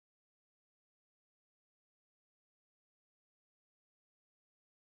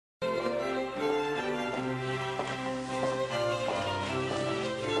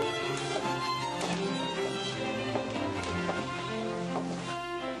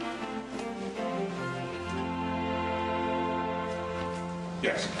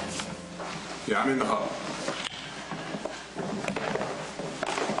Yes. Yeah, I'm in the hub.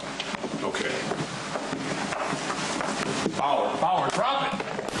 Okay. Bauer, drop it!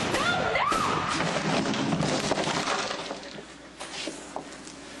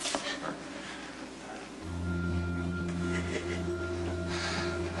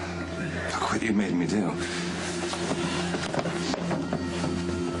 Look what you made me do.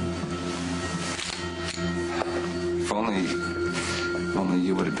 If only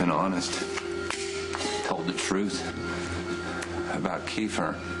you would have been honest. Told the truth about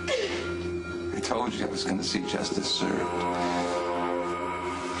Kiefer. I told you I was going to see justice served.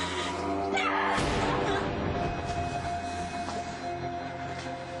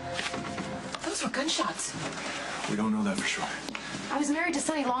 Those were gunshots. We don't know that for sure. I was married to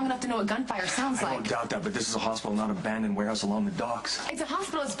Sonny long enough to know what gunfire sounds like. I don't doubt that, but this is a hospital, not an abandoned warehouse along the docks. It's a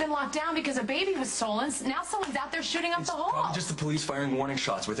hospital that's been locked down because a baby was stolen. Now someone's out there shooting up the hall. Probably just the police firing warning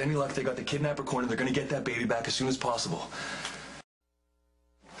shots. With any luck, they got the kidnapper cornered. They're going to get that baby back as soon as possible.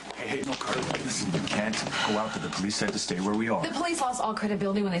 Hey, no, Carter, listen, you can't go out there. The police said to stay where we are. The police lost all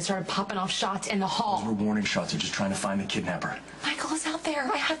credibility when they started popping off shots in the hall. Those were warning shots. They're just trying to find the kidnapper. Michael is out there.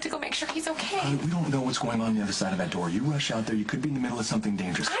 I have to go make sure he's okay. We don't know what's going on the other side of that door. You rush out there, you could be in the middle of something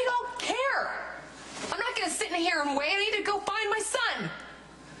dangerous. I don't care. I'm not going to sit in here and wait. I need to go find my son.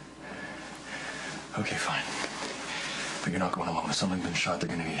 Okay, fine. But you're not going alone. If someone's been shot, they're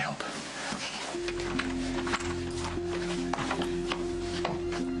going to need help.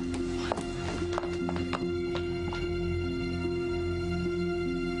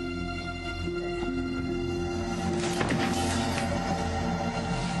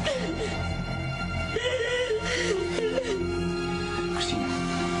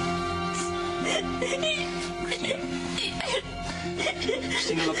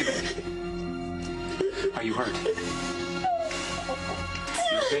 Kristina, look at me. Are you hurt?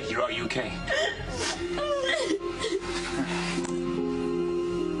 You okay? Are you okay?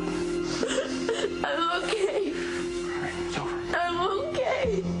 I'm okay. All right, it's over. I'm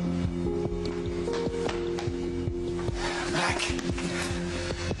okay. Back.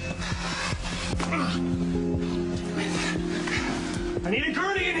 I need a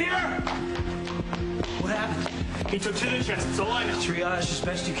gurney in here! What happened? He took to the chest, that's all I know. Triage as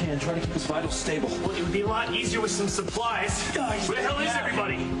best you can. Try to keep his vitals stable. Well, it would be a lot easier with some supplies. Where the hell is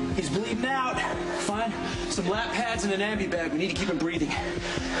everybody? He's bleeding out. Fine. Some lap pads and an ambu bag. We need to keep him breathing.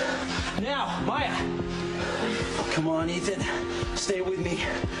 Now, Maya. Come on, Ethan. Stay with me.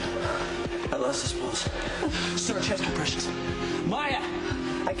 I lost his pulse. Start chest compressions. Maya,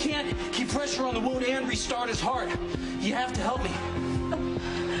 I can't keep pressure on the wound and restart his heart. You have to help me.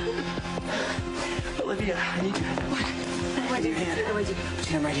 Olivia, I need you. What do I do? Your hand. What do I do? Put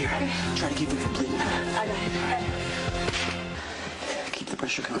your hand right here. Okay. Try to keep him from bleeding. I got it. Keep the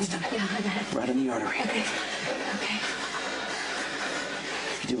pressure constant. Yeah, I got it. Right on the artery. Okay. Okay.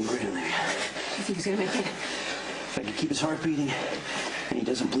 You're doing great, Olivia. You think he's gonna make it? If I can keep his heart beating and he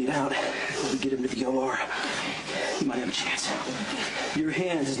doesn't bleed out, when we get him to the OR, he might have a chance. Your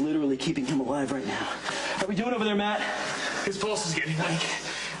hand is literally keeping him alive right now. How are we doing over there, Matt? His pulse is getting weak.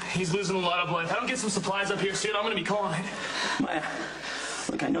 He's losing a lot of blood. If I don't get some supplies up here soon, I'm gonna be calling it. Maya,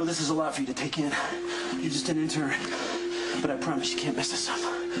 look, I know this is a lot for you to take in. You're just an intern. But I promise you can't mess this up.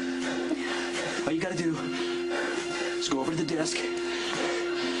 All you gotta do is go over to the desk,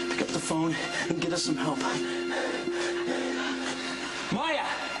 pick up the phone, and get us some help. Maya!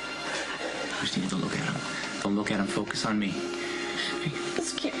 Kristina, don't look at him. Don't look at him. Focus on me.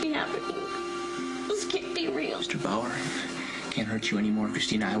 This can't be happening. This can't be real. Mr. Bauer, can't hurt you anymore.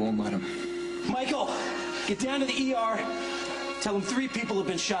 Kristina, I won't let him. Michael, get down to the ER. Tell them 3 people have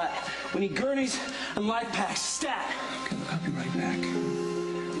been shot. We need gurneys and life packs. Stat! Okay, look, I'll be right back.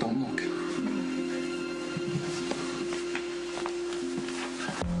 Don't look.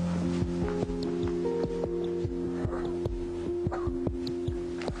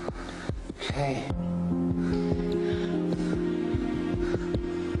 Hey.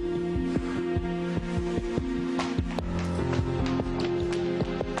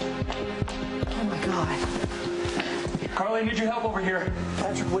 Oh, my God. Carly, I need your help over here.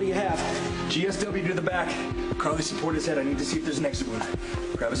 Patrick, what do you have? GSW to the back. Carly, support his head. I need to see if there's an exit wound.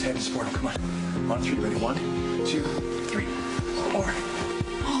 Grab his head and support him. Come on. On 3. Ready? 1, 2, 3, 4.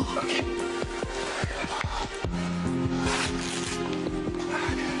 Okay.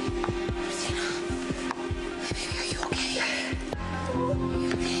 Are you okay?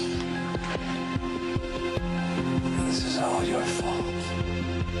 This is all your fault.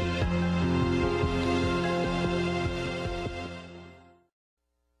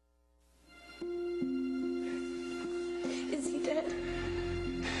 Is he dead?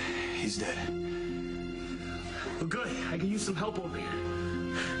 he's dead. Well, good. I can use some help over here.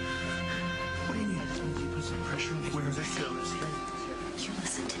 What do you need? You put some pressure on the where is it? You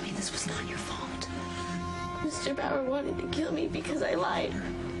listen to me. This was not your fault. Mr. Bauer wanted to kill me because I lied.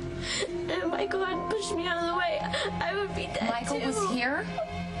 And if Michael hadn't pushed me out of the way, I would be dead Michael too. was here?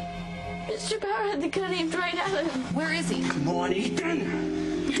 Mr. Bauer had the gun aimed right at him. Where is he? Come on,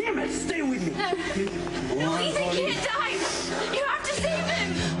 Ethan! Damn it, stay with me! No, Ethan can't die! You have to save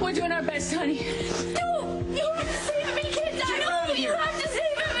him! We're doing our best, honey. No! You have to save him! He can't die! No, you have to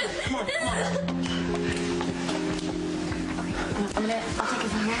save him! I'll take it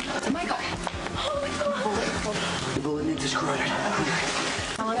from here. Michael. Oh my God! The bullet nicked his carotid.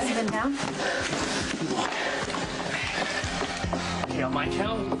 How long has he been down? Okay, on my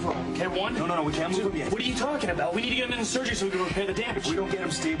count, move on. Okay, 1. No, we can't move him yet. What are you talking about? We need to get him in surgery so we can repair the damage. If we don't get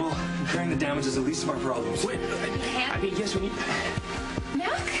him stable, repairing the damage is the least of our problems. Wait, I mean, yes, we need...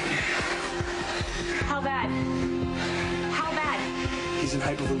 Mac? How bad? How bad? He's in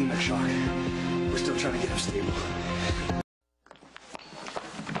hypovolemic shock. We're still trying to get him stable.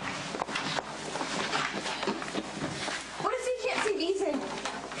 What if he can't save Ethan?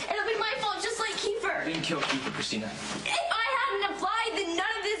 It'll be my fault, just like Kiefer. I didn't kill Kiefer, Kristina. If I hadn't applied, then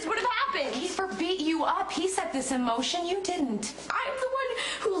none of this would have happened. Kiefer beat you up. He set this in motion. You didn't. I'm the one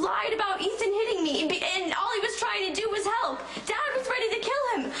who lied about Ethan hitting me, and all he was trying to do was help. Dad was ready to kill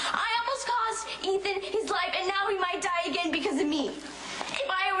him. I almost cost Ethan his life, and now he might die again because of me. If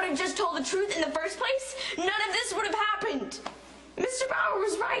I would have just told the truth in the first place, none of this would have happened. Mr. Bauer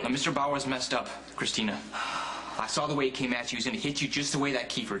was right. Now, Mr. Bauer's messed up, Kristina. I saw the way he came at you. He was going to hit you just the way that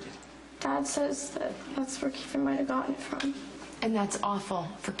Kiefer did. Dad says that's where Kiefer might have gotten it from. And that's awful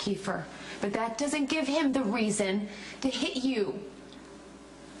for Kiefer. But that doesn't give him the reason to hit you.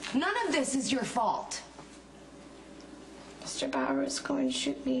 None of this is your fault. Mr. Bauer was going to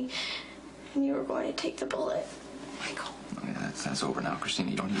shoot me, and you were going to take the bullet. Michael. I mean, that's over now,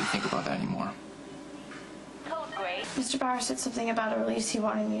 Kristina. You don't need to think about that anymore. Mr. Bauer said something about a release he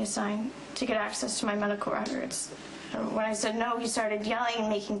wanted me to sign to get access to my medical records. And when I said no, he started yelling and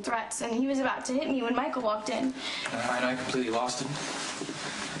making threats, and he was about to hit me when Michael walked in. And I completely lost it.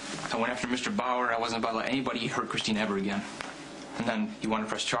 I went after Mr. Bauer. I wasn't about to let anybody hurt Kristina ever again. And then he wanted to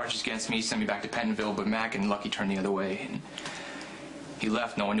press charges against me, send me back to Pentonville, but Mac and Lucky turned the other way. And he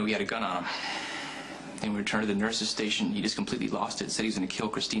left. No one knew he had a gun on him. Then we returned to the nurse's station. He just completely lost it. Said he was going to kill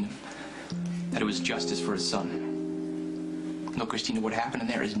Kristina. That it was justice for his son. No, Kristina, what happened in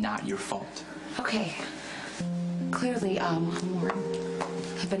there is not your fault. Okay. Clearly, Warren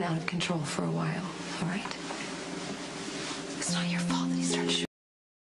have been out of control for a while, all right? It's not your